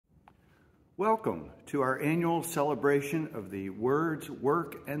Welcome to our annual celebration of the words,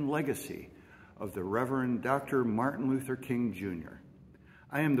 work, and legacy of the Reverend Dr. Martin Luther King, Jr.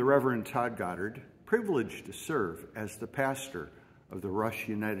 I am the Reverend Todd Goddard, privileged to serve as the pastor of the Rush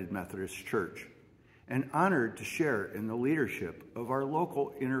United Methodist Church, and honored to share in the leadership of our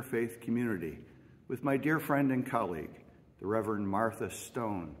local interfaith community with my dear friend and colleague, the Reverend Martha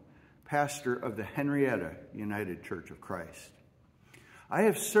Stone, pastor of the Henrietta United Church of Christ. I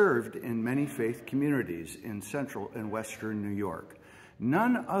have served in many faith communities in central and western New York.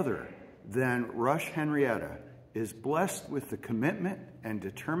 None other than Rush-Henrietta is blessed with the commitment and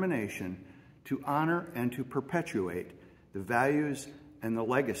determination to honor and to perpetuate the values and the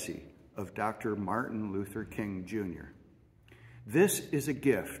legacy of Dr. Martin Luther King, Jr. This is a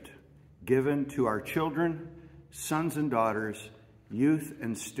gift given to our children, sons and daughters, youth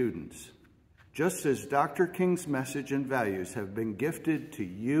and students. Just as Dr. King's message and values have been gifted to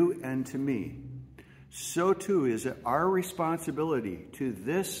you and to me, so too is it our responsibility to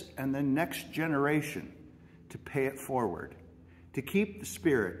this and the next generation to pay it forward, to keep the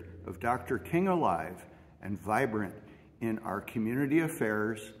spirit of Dr. King alive and vibrant in our community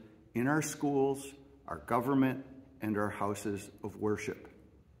affairs, in our schools, our government, and our houses of worship.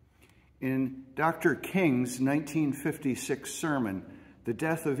 In Dr. King's 1956 sermon, The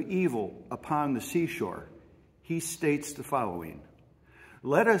Death of Evil Upon the Seashore, he states the following: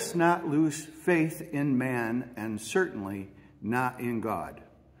 "Let us not lose faith in man, and certainly not in God.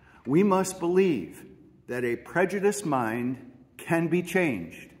 We must believe that a prejudiced mind can be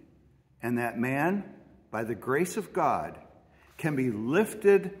changed, and that man, by the grace of God, can be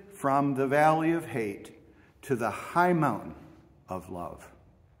lifted from the valley of hate to the high mountain of love."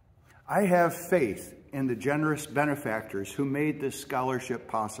 I have faith in the generous benefactors who made this scholarship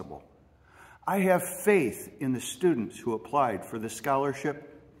possible. I have faith in the students who applied for the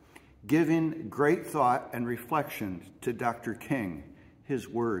scholarship, giving great thought and reflection to Dr. King, his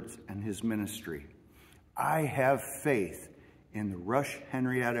words, and his ministry. I have faith in the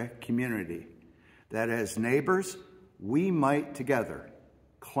Rush-Henrietta community that as neighbors, we might together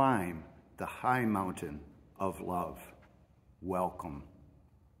climb the high mountain of love. Welcome.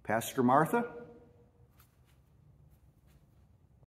 Pastor Martha?